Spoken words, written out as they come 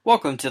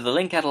Welcome to the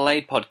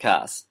LinkAdelaide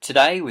podcast,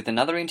 today with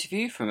another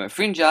interview from a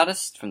fringe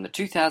artist from the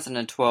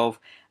 2012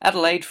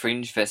 Adelaide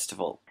Fringe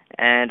Festival.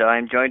 And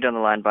I'm joined on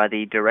the line by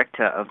the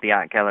director of the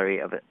Art Gallery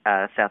of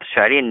South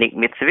Australia, Nick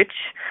Mitzevich,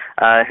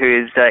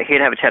 who's here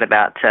to have a chat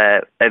about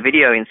a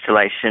video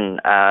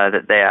installation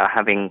that they are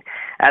having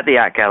at the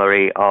Art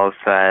Gallery of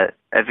a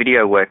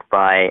video work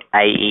by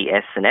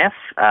AES+F,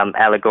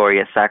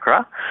 Allegoria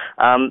Sacra.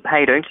 How are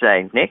you doing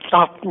today, Nick?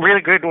 Oh,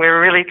 really good.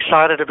 We're really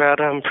excited about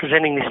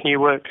presenting this new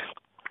work.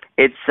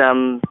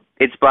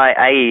 It's by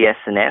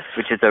AES+F,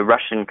 which is a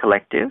Russian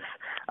collective.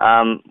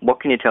 What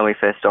can you tell me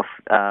first off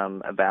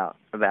about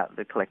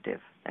the collective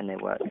and their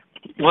work?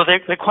 Well,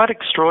 they're quite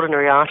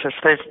extraordinary artists.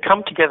 They've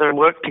come together and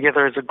worked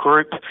together as a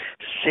group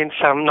since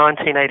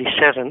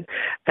 1987,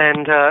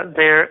 and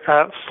they're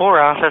four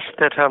artists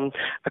that are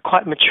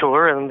quite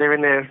mature, and they're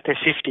in their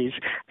 50s,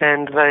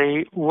 and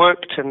they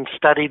worked and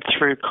studied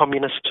through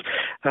communist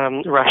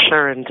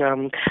Russia and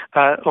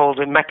all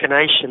the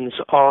machinations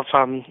of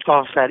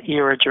that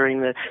era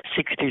during the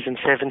 60s and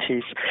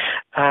 70s,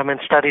 and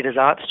studied as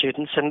art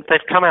students, and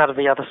they've come out of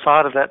the other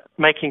side of that,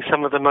 making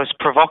some of the most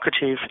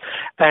provocative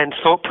and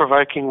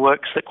thought-provoking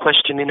works that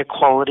question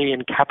inequality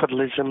and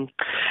capitalism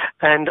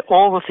and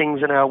all the things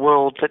in our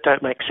world that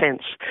don't make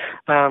sense.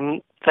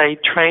 They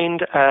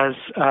trained as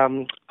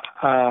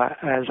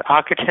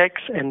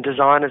architects and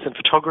designers and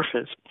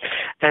photographers,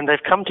 and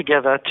they've come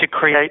together to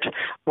create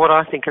what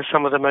I think are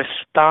some of the most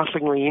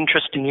startlingly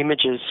interesting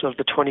images of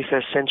the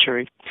 21st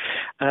century.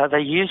 They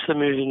use the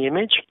moving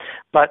image,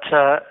 but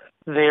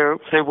their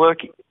work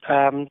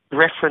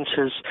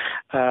references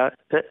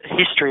the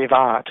history of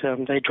art.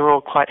 They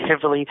draw quite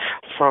heavily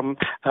from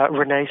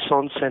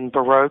Renaissance and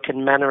Baroque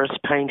and Mannerist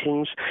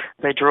paintings.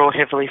 They draw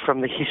heavily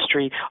from the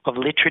history of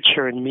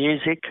literature and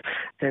music,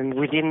 and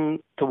within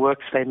the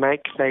works they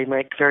make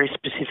very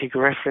specific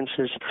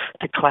references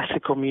to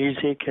classical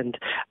music and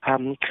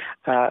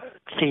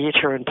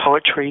theatre and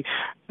poetry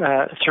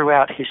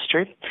throughout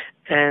history.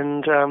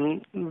 And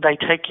they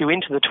take you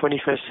into the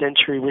 21st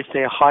century with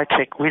their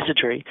high-tech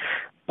wizardry,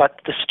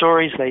 but the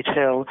stories they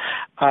tell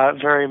are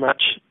very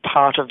much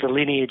part of the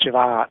lineage of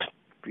art.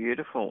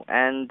 Beautiful.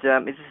 And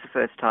is this the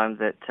first time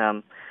that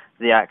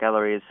the Art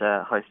Gallery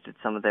has hosted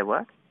some of their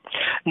work?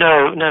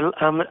 No.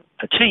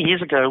 2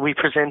 years ago, we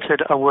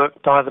presented a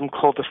work by them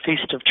called The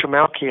Feast of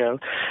Trimalchio,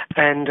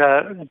 and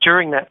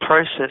during that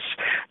process,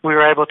 we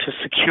were able to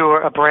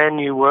secure a brand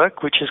new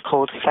work, which is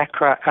called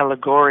Sacra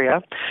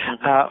Allegoria,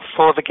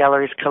 for the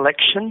gallery's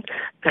collection,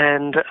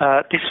 and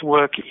this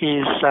work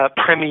is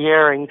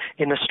premiering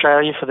in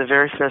Australia for the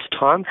very first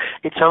time.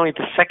 It's only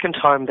the second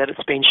time that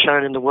it's been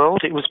shown in the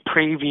world. It was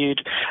previewed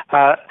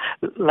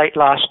late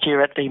last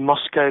year at the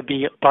Moscow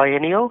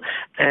Biennial,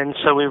 and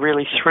so we're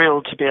really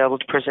thrilled to be able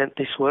to present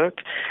this work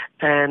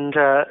and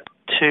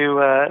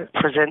to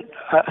present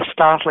a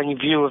startling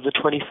view of the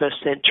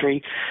 21st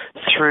century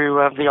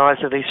through the eyes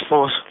of these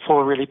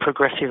four really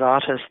progressive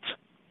artists.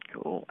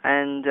 Cool.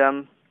 And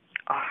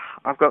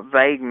I've got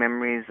vague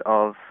memories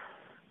of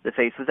the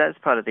feast. Was that as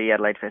part of the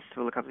Adelaide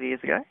Festival a couple of years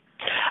ago?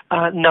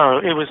 No,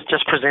 it was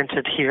just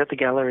presented here at the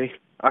gallery.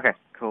 Okay,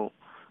 cool.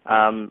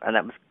 And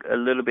that was a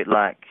little bit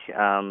like,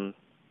 can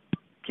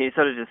you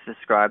sort of just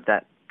describe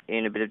that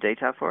in a bit of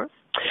detail for us?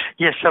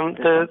 Yes,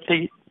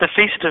 the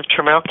Feast of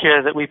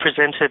Trimalchio that we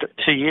presented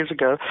 2 years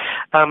ago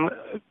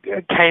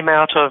came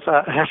out of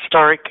a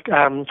historic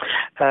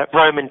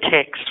Roman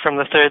text from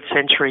the 3rd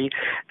century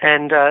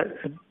and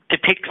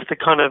depicts the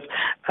kind of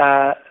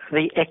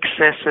the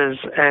excesses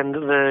and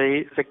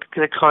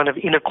the kind of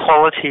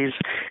inequalities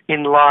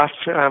in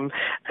life,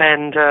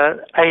 and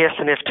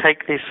AES+F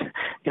take this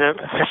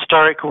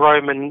historic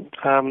Roman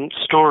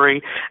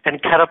story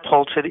and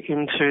catapult it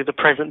into the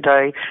present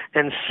day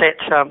and set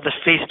the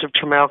Feast of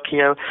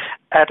Trimalchio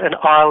at an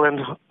island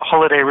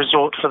holiday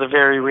resort for the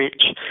very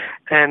rich,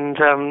 and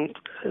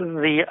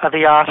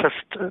the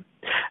artists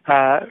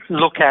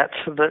look at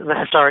the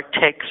historic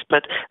text,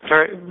 but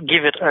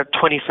give it a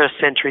 21st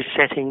century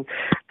setting,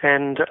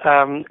 and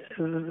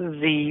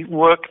the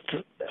work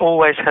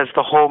always has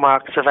the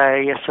hallmarks of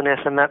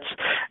AES+F, and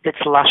it's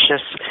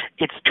luscious,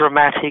 it's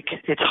dramatic,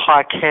 it's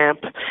high camp,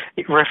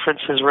 it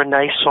references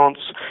Renaissance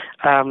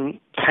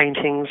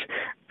paintings.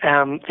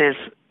 There's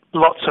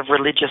lots of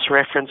religious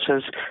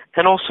references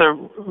and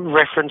also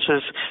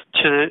references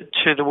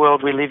to the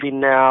world we live in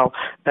now,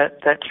 that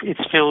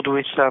it's filled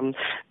with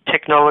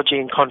technology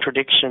and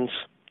contradictions.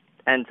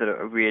 And sort of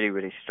a really,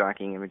 really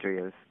striking imagery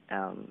of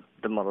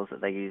the models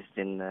that they used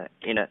in it.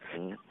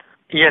 And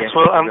yes, it's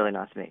well, a really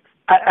nice mix.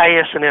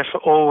 AES+F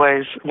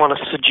always want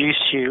to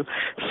seduce you,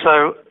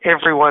 so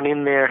everyone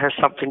in there has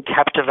something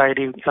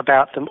captivating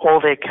about them. All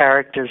their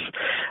characters,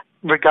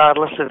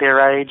 regardless of their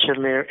age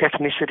and their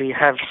ethnicity,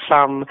 have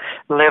some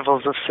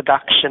levels of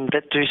seduction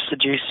that do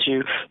seduce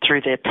you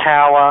through their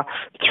power,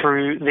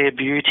 through their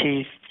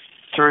beauty,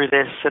 through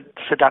their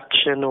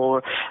seduction,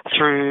 or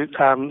through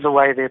the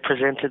way they're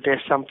presented.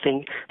 There's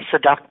something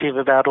seductive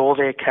about all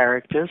their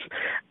characters,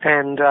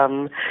 and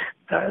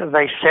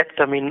they set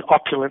them in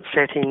opulent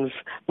settings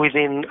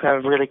within a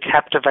really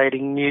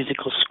captivating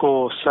musical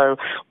score. So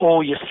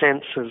all your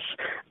senses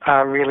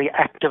are really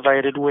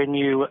activated when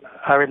you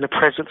are in the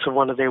presence of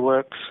one of their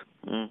works.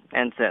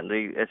 And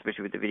certainly,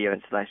 especially with the video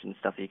installation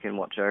stuff, you can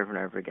watch over and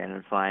over again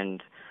and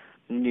find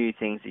new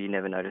things that you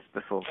never noticed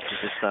before.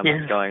 There's just so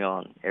much going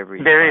on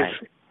every There day.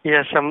 is.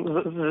 Yes,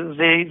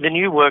 the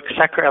new work,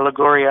 Sacra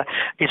Allegoria,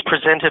 is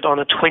presented on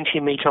a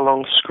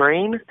 20-metre-long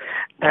screen,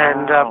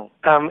 and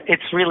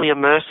it's really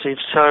immersive.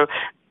 So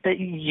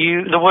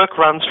the work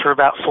runs for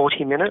about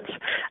 40 minutes.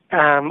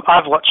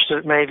 I've watched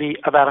it maybe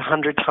about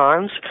 100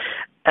 times,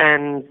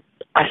 and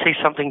I see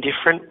something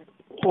different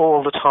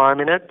all the time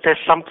in it. There's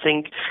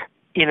something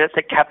in it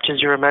that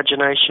captures your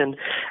imagination,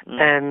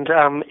 and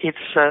it's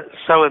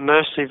so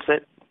immersive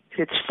that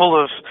it's full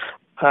of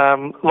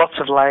lots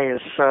of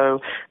layers. So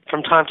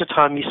from time to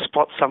time you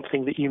spot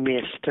something that you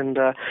missed, and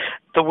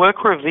the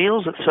work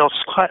reveals itself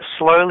quite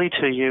slowly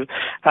to you,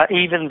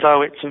 even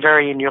though it's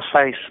very in your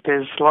face.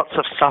 There's lots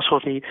of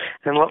subtlety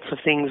and lots of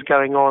things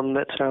going on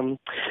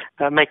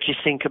that make you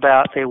think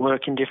about their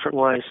work in different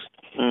ways.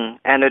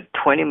 And a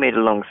 20-metre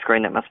long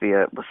screen, that must be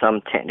some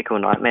technical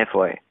nightmare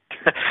for you.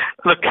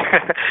 Look,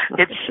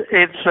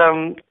 it's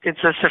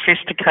a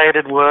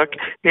sophisticated work.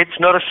 It's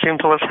not as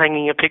simple as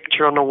hanging a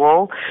picture on a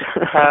wall,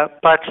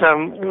 but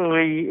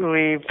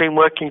we've been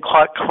working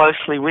quite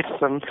closely with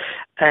them,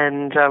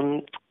 and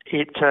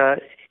it's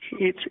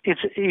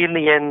in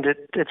the end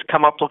it's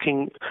come up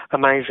looking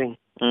amazing.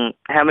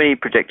 How many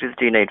projectors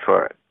do you need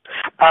for it?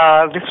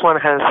 This one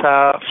has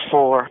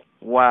 4.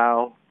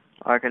 Wow.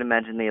 I can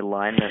imagine the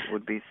alignment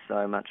would be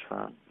so much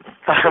fun.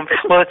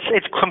 Well,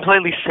 it's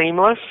completely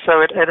seamless.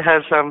 So it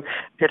has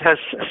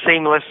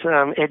seamless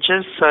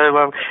edges.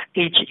 So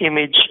each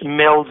image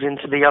melds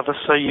into the other.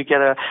 So you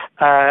get a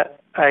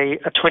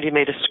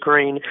 20-metre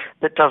screen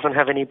that doesn't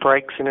have any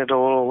breaks in it at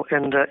all,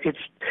 and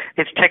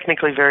it's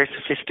technically very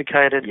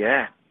sophisticated.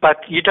 Yeah. But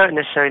you don't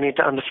necessarily need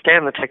to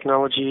understand the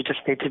technology. You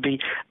just need to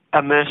be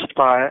immersed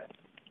by it.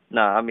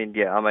 No, I mean,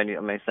 yeah, I'm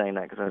only saying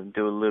that because I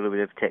do a little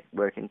bit of tech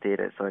work in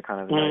theatre, so I kind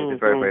of know the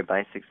very, very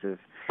basics of,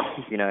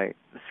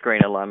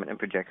 screen alignment and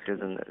projectors,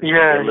 and it's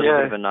a little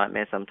bit of a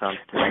nightmare sometimes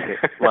to make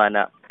it line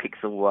up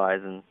pixel-wise,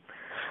 and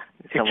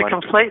it's a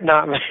complete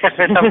nightmare.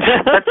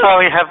 That's why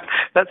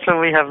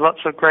we have lots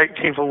of great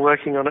people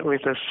working on it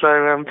with us.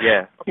 So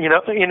in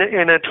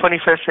a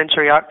 21st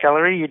century art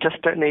gallery, you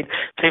just don't need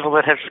people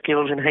that have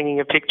skills in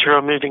hanging a picture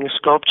or moving a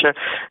sculpture.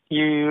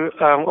 You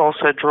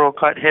also draw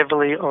quite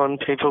heavily on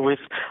people with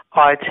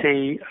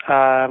IT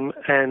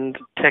and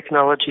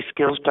technology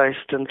skills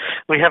based, and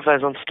we have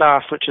those on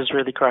staff, which is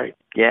really great.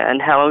 Yeah,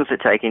 and how long has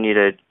it taken you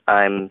to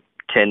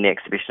turn the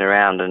exhibition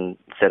around and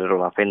set it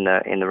all up in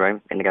the room,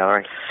 in the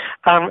gallery?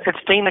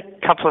 It's been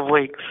a couple of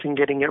weeks in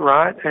getting it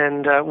right,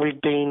 and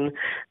we've been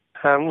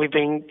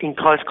in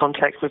close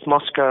contact with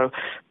Moscow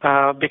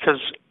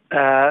because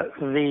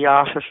the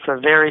artists are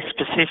very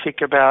specific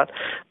about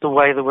the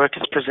way the work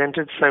is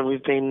presented, so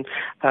we've been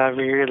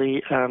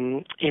really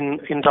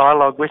in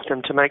dialogue with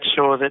them to make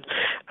sure that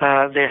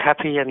they're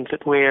happy and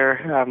that we're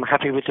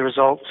happy with the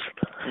results.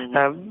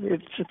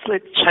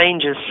 It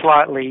changes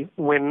slightly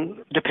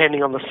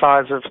depending on the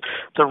size of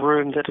the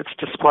room that it's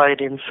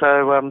displayed in,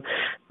 so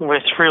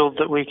we're thrilled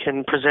that we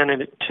can present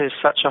it to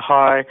such a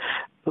high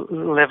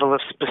level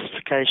of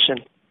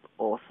sophistication.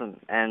 Awesome.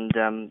 And,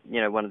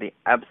 one of the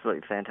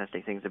absolutely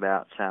fantastic things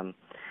about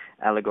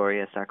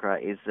Allegoria Sacra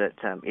is that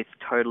it's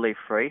totally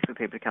free for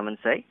people to come and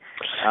see.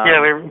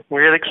 We're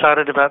really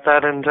excited about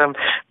that, and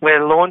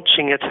we're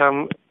launching it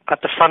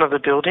at the front of the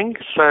building.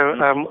 So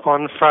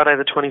on Friday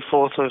the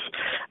 24th of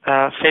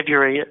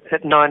February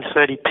at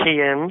 9:30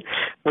 p.m,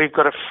 we've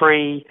got a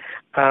free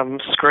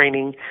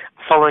screening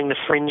following the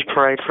Fringe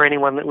Parade for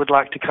anyone that would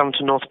like to come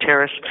to North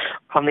Terrace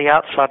on the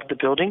outside of the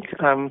building.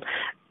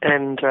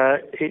 And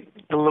it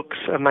looks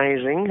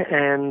amazing,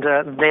 and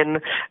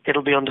then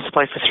it'll be on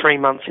display for 3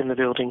 months in the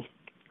building.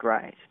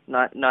 Great.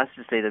 Nice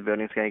to see the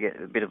building's going to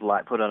get a bit of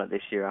light put on it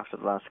this year after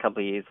the last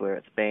couple of years where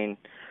it's been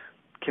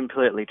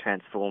completely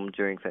transformed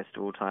during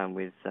festival time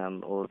with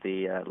all of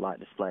the light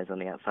displays on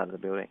the outside of the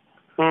building.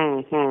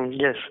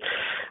 Yes.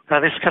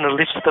 This kind of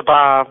lifts the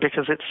bar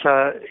because it's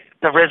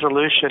the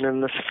resolution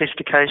and the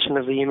sophistication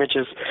of the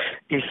images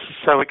is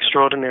so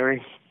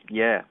extraordinary.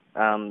 Yeah.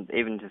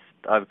 Even just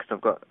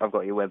because I've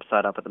got your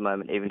website up at the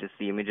moment, even just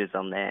the images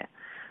on there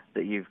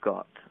that you've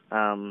got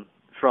from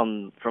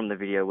the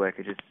video work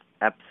are just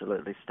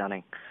absolutely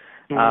stunning.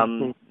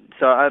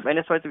 So I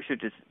suppose we should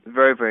just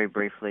very, very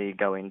briefly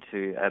go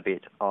into a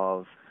bit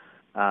of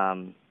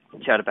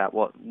chat about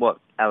what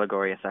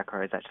Allegoria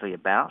Sacra is actually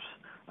about.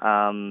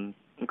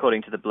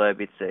 According to the blurb,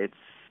 it's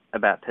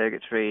about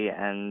purgatory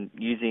and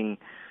using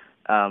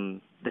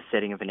the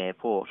setting of an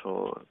airport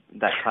or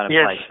that kind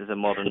of place as a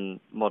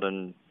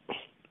modern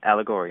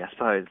allegory, I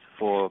suppose,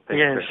 for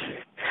purgatory.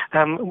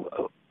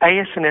 Yes.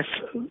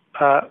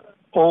 AES+F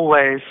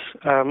always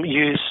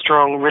use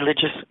strong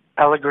religious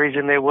allegories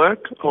in their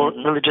work or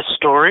religious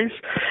stories,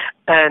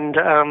 and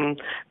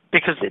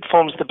because it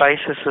forms the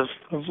basis of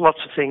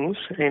lots of things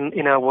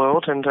in our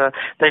world, and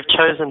they've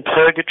chosen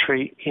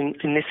purgatory in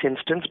this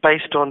instance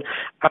based on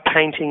a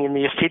painting in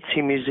the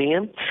Uffizi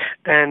Museum,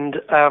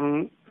 and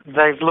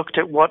they've looked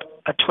at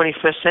what a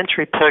 21st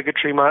century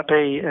purgatory might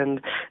be,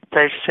 and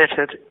they've set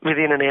it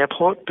within an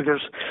airport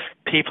because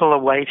people are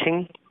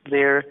waiting.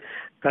 They're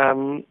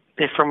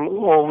from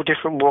all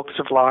different walks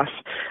of life,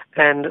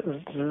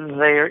 and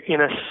they're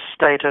in a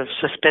state of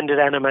suspended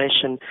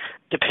animation,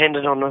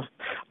 dependent on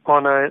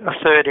a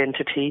third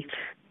entity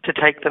to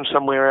take them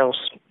somewhere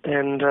else.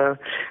 And the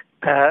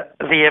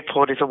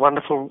airport is a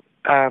wonderful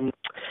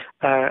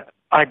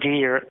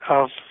idea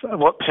of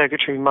what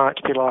purgatory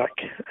might be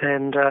like,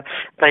 and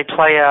they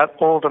play out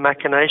all the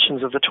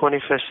machinations of the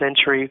 21st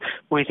century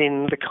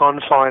within the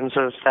confines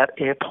of that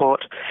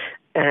airport,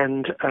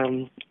 and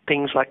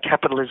things like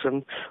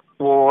capitalism,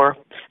 war,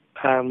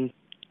 the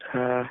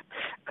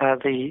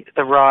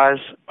rise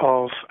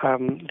of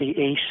the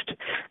East,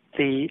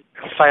 the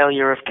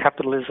failure of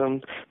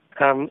capitalism,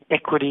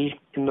 equity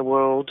in the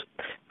world,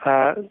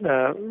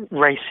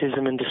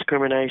 racism and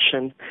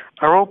discrimination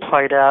are all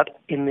played out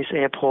in this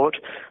airport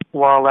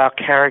while our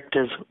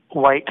characters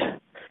wait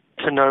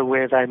to know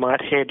where they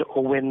might head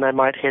or when they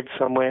might head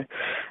somewhere.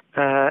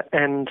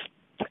 And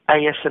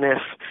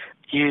AES+F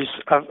use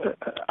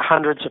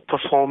hundreds of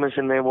performers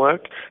in their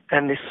work,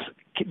 and this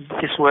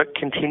work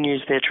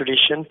continues their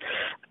tradition.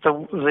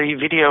 The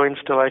video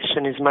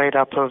installation is made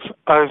up of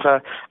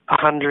over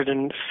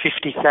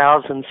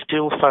 150,000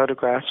 still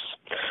photographs,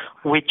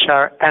 which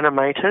are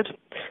animated.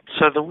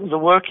 So the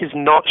work is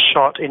not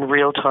shot in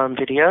real-time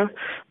video.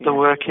 The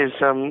work is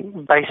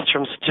based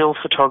from still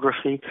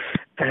photography,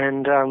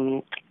 and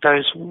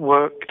those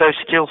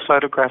still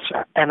photographs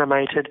are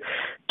animated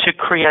to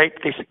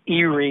create this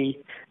eerie,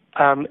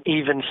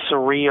 even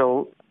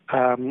surreal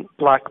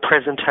like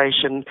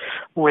presentation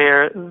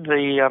where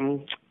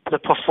the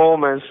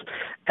performers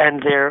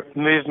and their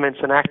movements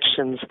and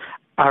actions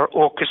are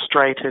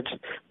orchestrated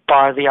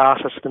by the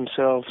artists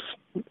themselves,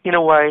 in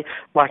a way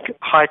like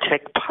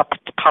high-tech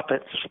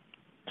puppets.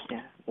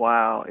 Yeah.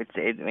 Wow. It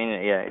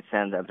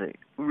sounds absolutely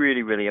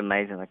really, really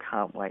amazing. I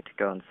can't wait to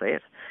go and see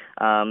it.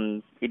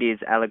 It is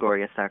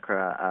Allegoria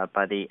Sacra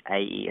by the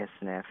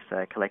AES+F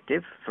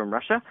collective from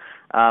Russia,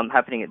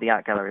 happening at the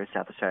Art Gallery of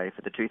South Australia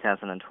for the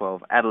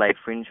 2012 Adelaide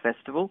Fringe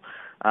Festival.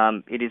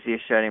 It is the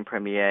Australian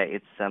premiere.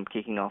 It's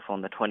kicking off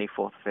on the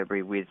 24th of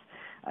February with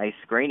a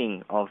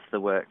screening of the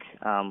work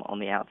on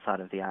the outside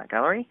of the art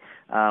gallery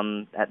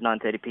at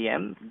 9:30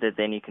 p.m.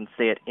 Then you can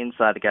see it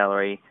inside the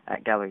gallery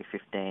at Gallery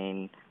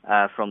 15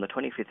 from the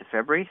 25th of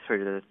February through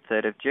to the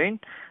 3rd of June.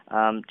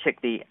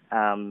 Check the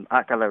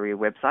art gallery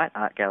website,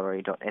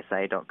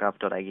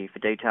 artgallery.sa.gov.au for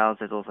details.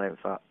 There's also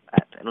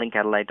at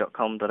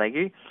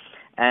linkadelaide.com.au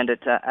and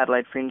at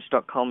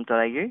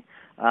adelaidefringe.com.au.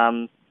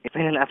 It's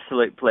been an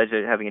absolute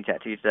pleasure having a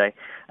chat to you today.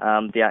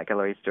 The art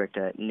gallery's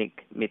director,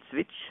 Nick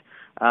Mitzevich.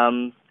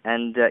 I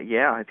hope you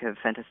have a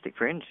fantastic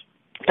Fringe.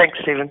 Thanks,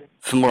 Stephen.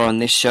 For more on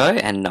this show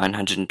and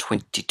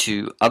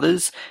 922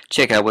 others,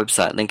 check our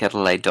website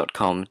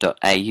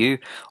linkadelaide.com.au,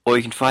 or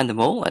you can find them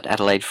all at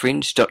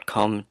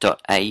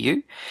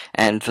adelaidefringe.com.au.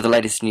 And for the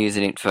latest news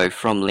and info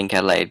from Link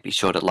Adelaide, be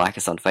sure to like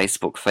us on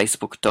Facebook,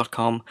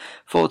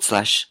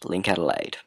 facebook.com/linkadelaide.